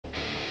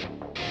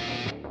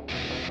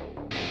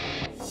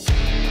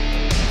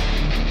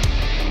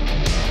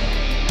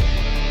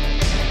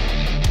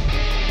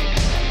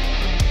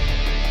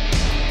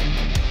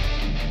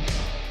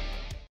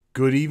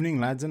Good evening,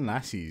 lads and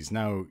lassies.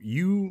 Now,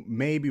 you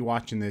may be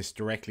watching this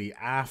directly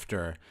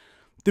after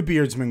the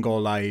Beardsmen go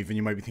live, and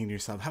you might be thinking to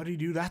yourself, how do you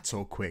do that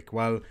so quick?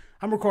 Well,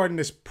 I'm recording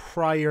this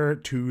prior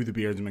to the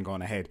Beardsmen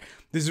going ahead.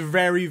 This is a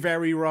very,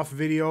 very rough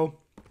video.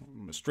 I'm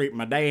gonna straighten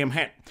my damn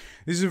hat.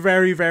 This is a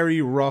very, very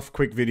rough,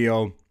 quick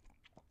video.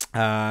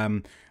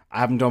 I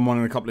haven't done one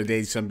in a couple of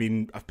days, so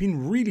I've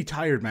been really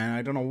tired, man.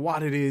 I don't know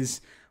what it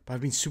is, but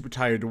I've been super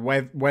tired.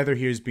 The weather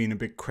here has been a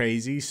bit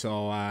crazy,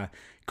 so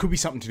could be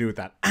something to do with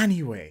that.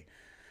 Anyway,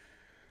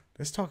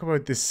 let's talk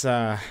about this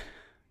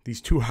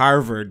these two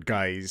Harvard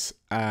guys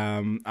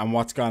and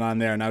what's gone on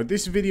there. Now,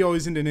 this video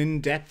isn't an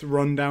in-depth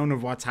rundown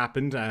of what's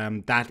happened.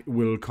 That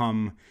will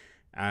come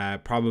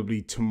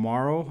probably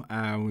tomorrow.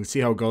 We'll see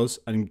how it goes.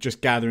 I'm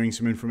just gathering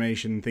some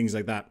information and things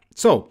like that.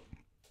 So,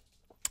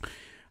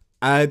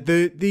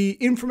 the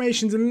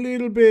information's a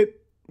little bit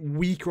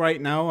weak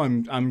right now.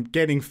 I'm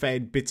getting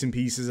fed bits and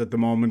pieces at the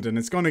moment, and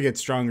it's going to get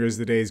stronger as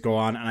the days go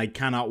on, and I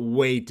cannot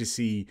wait to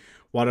see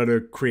what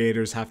other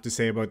creators have to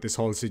say about this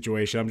whole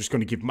situation. I'm just going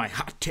to give my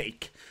hot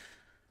take.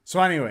 So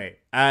anyway,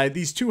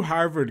 these two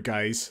Harvard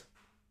guys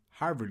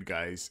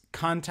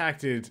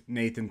contacted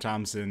Nathan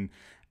Thompson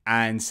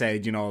and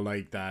said, you know,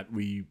 like that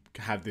we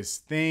have this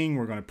thing,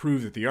 we're going to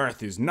prove that the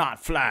earth is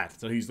not flat.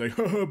 So he's like,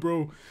 haha,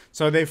 bro.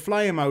 So they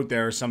fly him out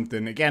there or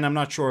something. Again, I'm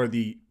not sure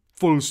the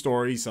full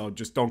story, so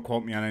just don't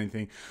quote me on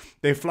anything.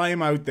 They fly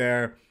him out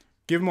there,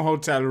 give him a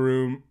hotel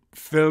room,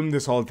 film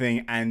this whole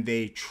thing, and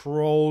they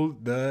troll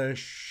the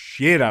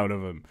shit out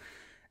of him.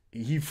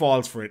 He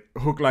falls for it,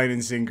 hook, line,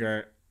 and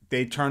sinker.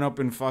 They turn up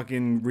in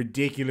fucking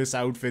ridiculous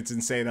outfits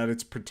and say that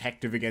it's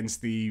protective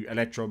against the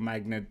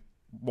electromagnet,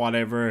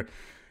 whatever.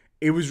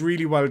 It was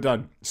really well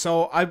done.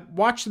 So I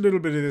watched a little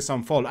bit of this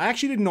unfold. I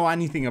actually didn't know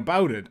anything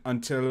about it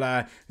until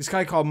this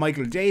guy called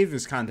Michael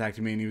Davis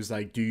contacted me, and he was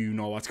like, do you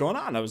know what's going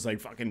on? I was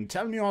like, fucking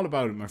tell me all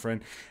about it, my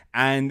friend.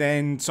 And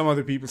then some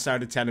other people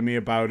started telling me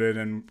about it.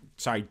 And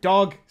sorry,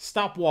 dog,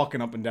 stop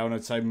walking up and down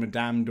outside my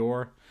damn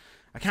door.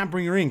 I can't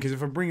bring her in, because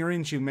if I bring her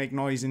in, she'll make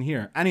noise in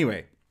here.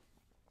 Anyway,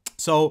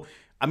 so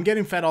I'm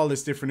getting fed all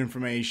this different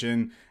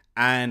information,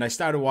 and I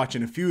started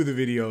watching a few of the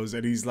videos,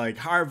 and he's like,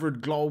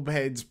 Harvard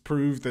globeheads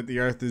prove that the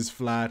earth is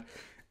flat.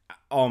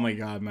 Oh my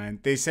god, man.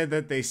 They said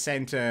that they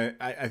sent I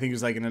think it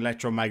was like an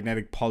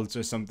electromagnetic pulse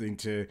or something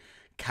to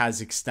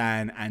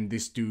Kazakhstan, and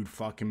this dude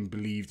fucking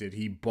believed it.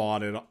 He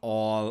bought it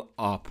all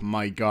up.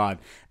 My god.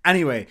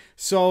 Anyway,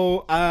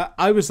 so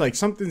I was like,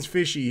 something's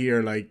fishy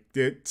here. Like,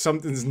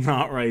 something's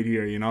not right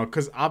here, you know?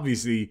 Because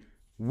obviously,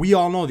 we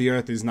all know the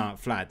earth is not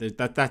flat.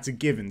 That's a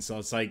given. So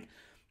it's like,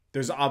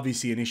 there's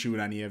obviously an issue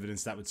with any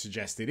evidence that would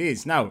suggest it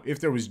is. Now,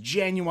 if there was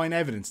genuine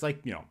evidence, like,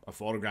 you know, a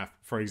photograph,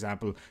 for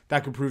example,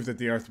 that could prove that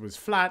the earth was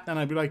flat, then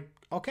I'd be like,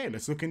 okay,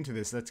 let's look into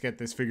this. Let's get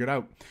this figured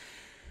out.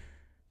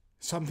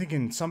 So I'm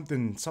thinking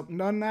something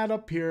doesn't add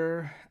up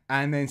here.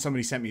 And then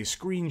somebody sent me a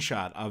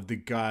screenshot of the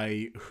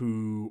guy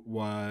who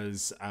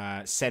was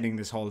setting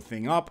this whole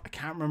thing up. I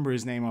can't remember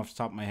his name off the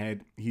top of my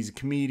head. He's a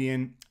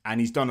comedian, and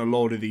he's done a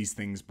load of these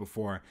things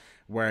before,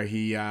 where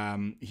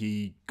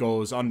he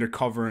goes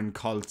undercover in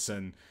cults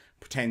and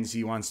pretends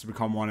he wants to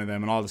become one of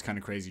them and all this kind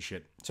of crazy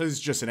shit. So this is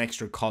just an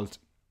extra cult.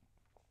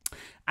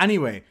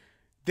 Anyway,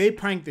 they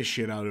pranked this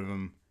shit out of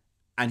him,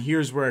 and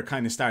here's where it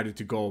kind of started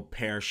to go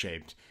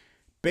pear-shaped.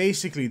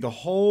 Basically, the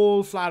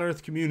whole flat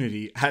earth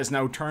community has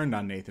now turned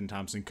on Nathan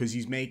Thompson because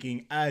he's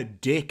making a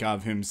dick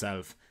of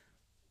himself.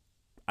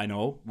 I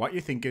know what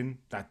you're thinking,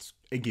 that's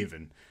a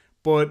given.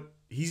 But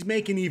he's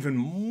making even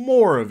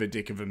more of a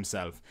dick of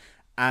himself.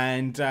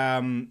 And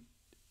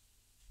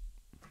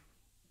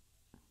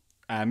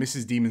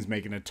Mrs. Demon's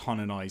making a ton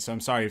of noise, so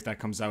I'm sorry if that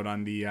comes out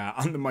on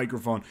the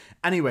microphone.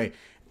 Anyway,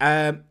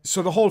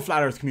 so the whole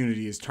flat earth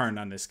community is turned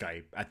on this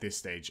guy at this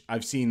stage.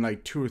 I've seen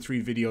like 2 or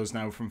 3 videos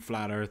now from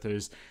flat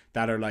earthers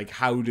that are like,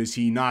 how does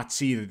he not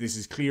see that this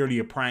is clearly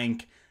a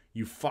prank?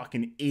 You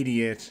fucking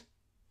idiot.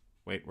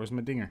 Wait, where's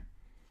my dinger?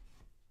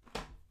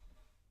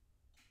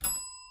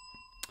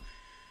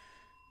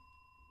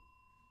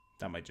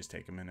 That might just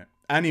take a minute.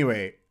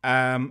 Anyway,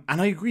 and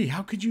I agree.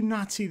 How could you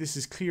not see this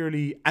as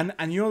clearly? And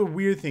you know, the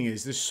weird thing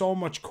is, there's so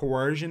much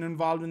coercion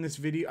involved in this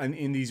video, and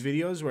in these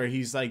videos, where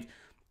he's like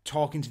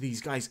talking to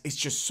these guys. It's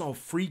just so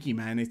freaky,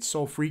 man. It's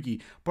so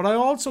freaky. But I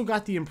also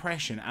got the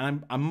impression,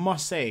 and I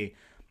must say,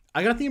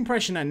 I got the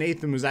impression that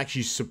Nathan was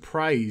actually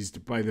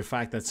surprised by the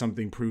fact that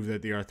something proved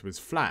that the earth was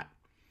flat.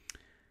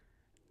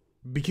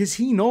 Because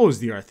he knows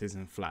the earth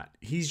isn't flat.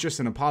 He's just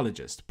an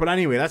apologist. But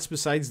anyway, that's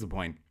besides the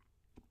point.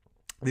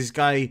 This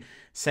guy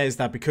says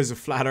that because of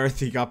flat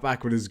earth, he got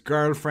back with his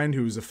girlfriend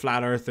who was a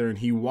flat earther and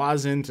he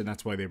wasn't, and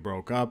that's why they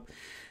broke up.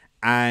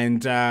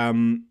 And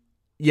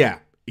yeah,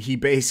 he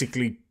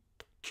basically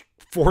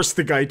forced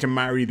the guy to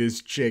marry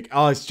this chick.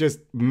 Oh, it's just,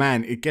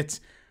 man, it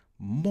gets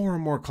more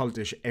and more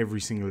cultish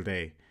every single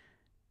day.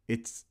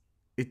 It's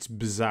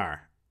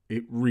bizarre.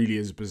 It really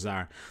is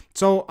bizarre.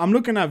 So I'm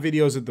looking at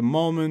videos at the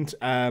moment.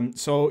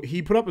 So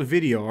he put up a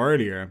video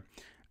earlier,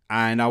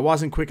 and I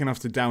wasn't quick enough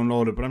to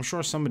download it, but I'm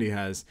sure somebody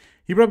has.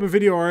 He put up a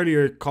video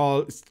earlier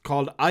called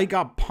I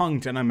Got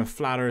Punked and I'm a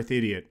Flat Earth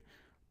Idiot.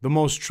 the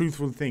most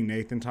truthful thing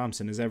Nathan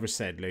Thompson has ever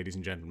said, ladies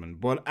and gentlemen.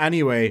 But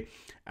anyway,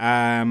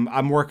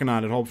 I'm working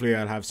on it. Hopefully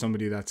I'll have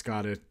somebody that's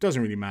got it.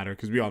 Doesn't really matter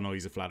because we all know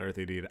he's a flat earth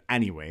idiot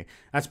anyway.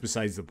 That's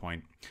besides the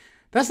point.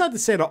 That's not to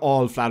say that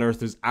all flat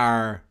earthers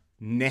are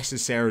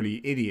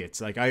necessarily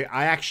idiots. Like, I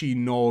actually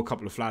know a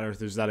couple of flat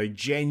earthers that I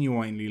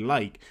genuinely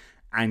like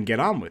and get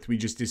on with. We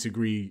just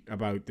disagree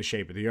about the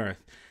shape of the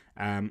earth.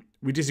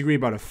 We disagree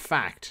about a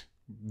fact.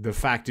 The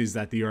fact is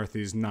that the earth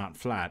is not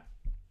flat.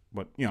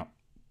 But, you know,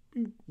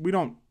 we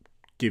don't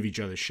give each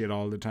other shit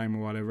all the time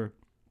or whatever.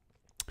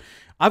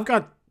 I've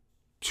got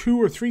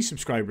 2 or 3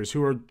 subscribers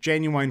who are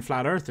genuine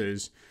flat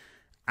earthers,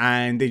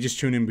 and they just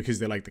tune in because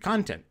they like the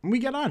content. And we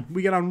get on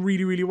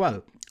really, really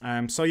well.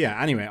 So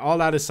yeah, anyway, all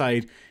that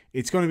aside,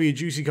 it's going to be a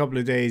juicy couple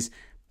of days.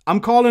 I'm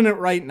calling it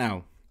right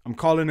now.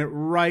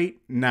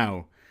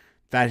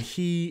 That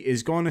he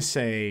is going to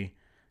say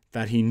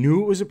that he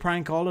knew it was a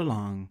prank all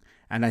along,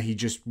 and that he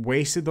just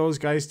wasted those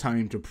guys'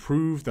 time to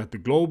prove that the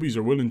Globies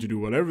are willing to do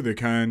whatever they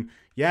can,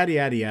 yada,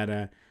 yada,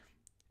 yada.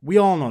 We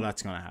all know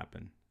that's going to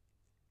happen.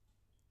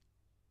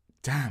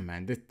 Damn,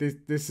 man.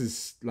 This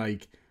is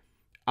like...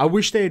 I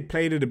wish they had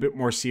played it a bit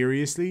more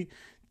seriously.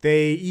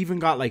 They even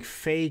got like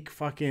fake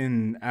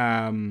fucking...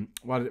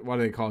 what do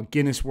they call it?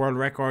 Guinness World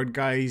Record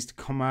guys to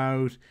come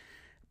out.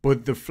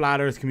 But the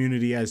flat earth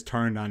community has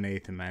turned on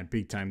Nathan, man,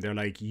 big time. They're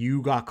like,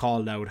 you got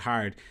called out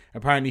hard.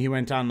 Apparently he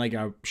went on like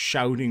a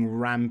shouting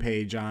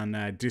rampage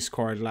on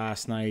Discord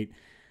last night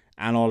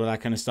and all of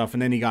that kind of stuff.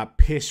 And then he got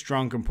pissed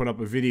drunk and put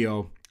up a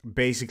video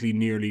basically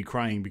nearly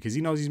crying because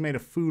he knows he's made a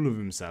fool of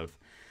himself.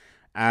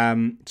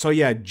 So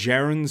yeah,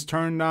 Jaren's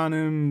turned on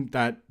him.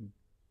 That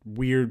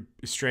weird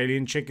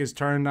Australian chick has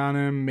turned on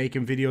him,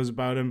 making videos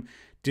about him.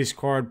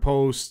 Discord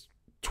posts,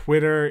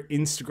 Twitter,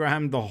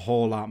 Instagram, the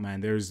whole lot,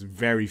 man. There's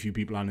very few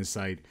people on his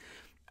side.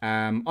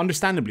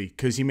 Understandably,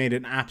 because he made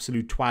an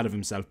absolute twat of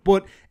himself.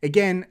 But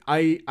again,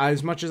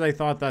 as much as I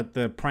thought that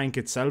the prank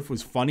itself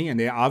was funny, and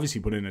they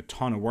obviously put in a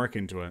ton of work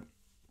into it,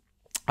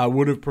 I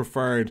would have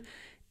preferred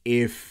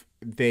if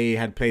they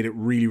had played it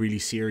really, really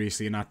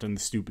seriously and not done the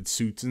stupid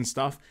suits and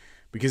stuff.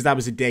 Because that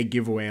was a dead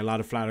giveaway. A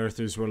lot of flat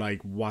earthers were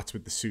like, what's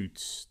with the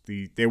suits?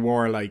 They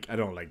wore like, I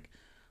don't know, like, it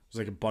was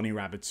like a bunny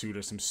rabbit suit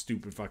or some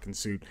stupid fucking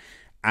suit.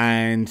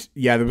 And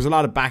yeah, there was a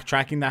lot of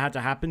backtracking that had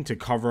to happen to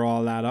cover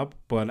all that up.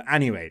 But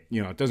anyway,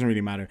 you know, it doesn't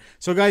really matter.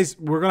 So guys,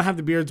 we're going to have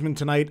the Beardsman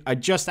tonight. I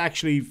just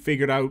actually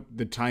figured out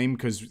the time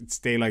because it's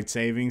daylight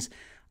savings.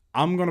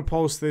 I'm going to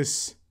post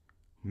this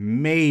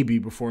maybe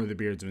before the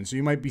Beardsman. So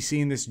you might be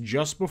seeing this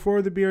just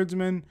before the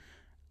Beardsman.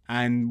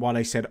 And what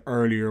I said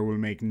earlier will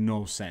make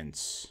no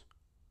sense.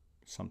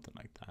 Something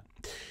like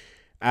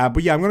that.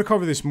 But yeah, I'm going to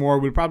cover this more.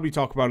 We'll probably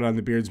talk about it on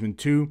the Beardsman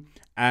too.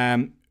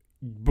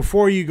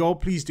 Before you go,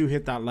 please do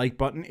hit that like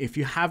button. If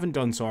you haven't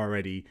done so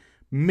already,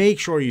 make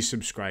sure you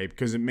subscribe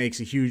because it makes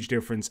a huge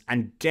difference,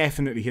 and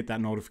definitely hit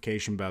that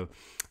notification bell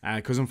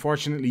because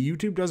unfortunately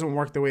YouTube doesn't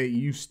work the way it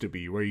used to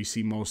be, where you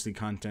see mostly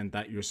content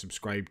that you're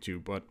subscribed to.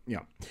 But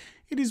yeah,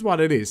 it is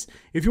what it is.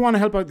 If you want to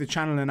help out the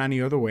channel in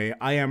any other way,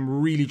 I am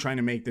really trying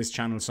to make this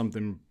channel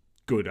something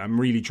good. I'm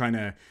really trying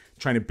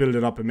to build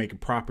it up and make a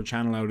proper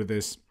channel out of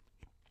this.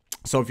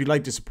 So if you'd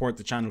like to support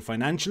the channel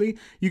financially,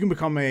 you can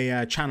become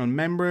a channel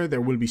member.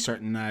 There will be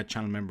certain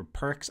channel member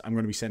perks. I'm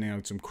going to be sending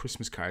out some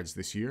Christmas cards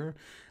this year.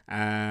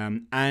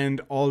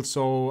 And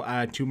also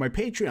to my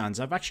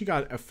Patreons. I've actually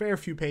got a fair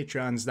few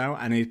Patreons now.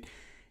 And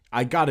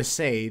I got to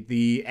say,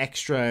 the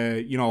extra,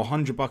 you know,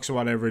 $100 or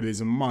whatever it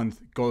is a month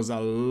goes a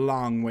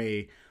long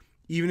way.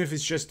 Even if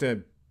it's just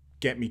to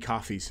get me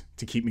coffees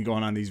to keep me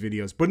going on these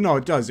videos. But no,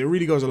 it does. It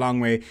really goes a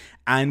long way.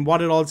 And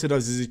what it also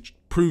does is it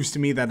proves to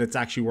me that it's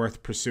actually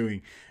worth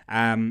pursuing.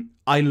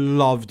 I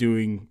love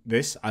doing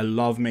this. I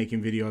love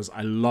making videos.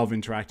 I love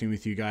interacting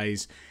with you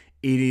guys.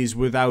 It is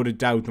without a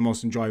doubt the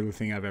most enjoyable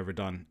thing I've ever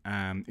done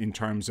in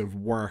terms of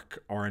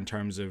work or in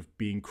terms of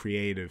being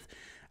creative.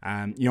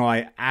 You know,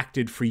 I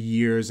acted for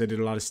years. I did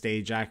a lot of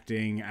stage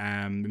acting,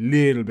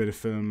 little bit of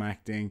film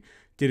acting,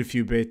 did a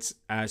few bits.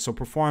 So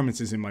performance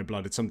is in my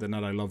blood. It's something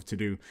that I love to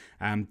do.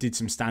 Did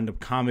some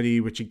stand-up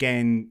comedy, which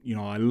again, you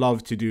know, I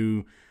love to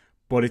do.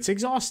 But it's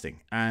exhausting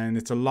and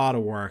it's a lot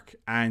of work.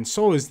 And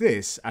so is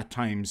this at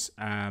times.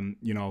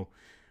 You know,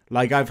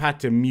 like I've had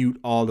to mute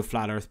all the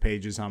Flat Earth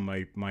pages on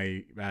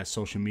my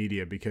social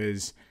media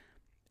because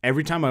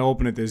every time I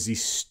open it, there's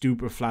these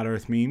stupid Flat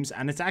Earth memes.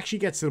 And it actually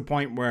gets to the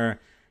point where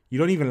you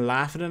don't even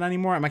laugh at it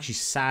anymore. I'm actually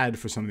sad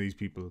for some of these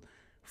people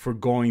for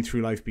going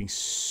through life being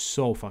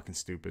so fucking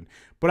stupid.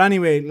 But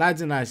anyway,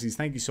 lads and lassies,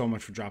 thank you so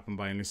much for dropping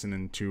by and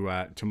listening to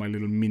my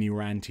little mini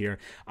rant here.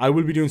 I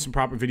will be doing some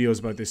proper videos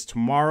about this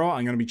tomorrow.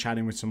 I'm going to be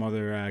chatting with some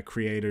other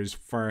creators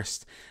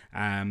first,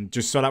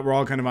 just so that we're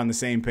all kind of on the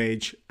same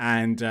page.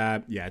 And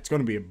yeah, it's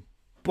going to be a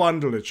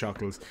bundle of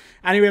chuckles.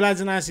 Anyway, lads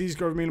and lassies,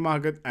 go over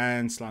Mila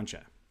and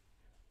Sláinte.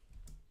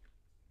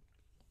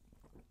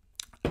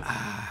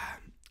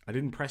 I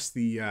didn't press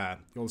the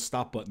old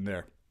stop button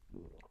there.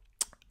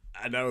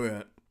 I know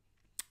that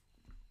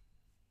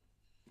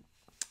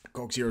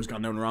Coke Zero's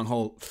gone down the wrong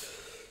hole.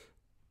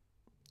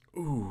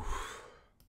 Ooh.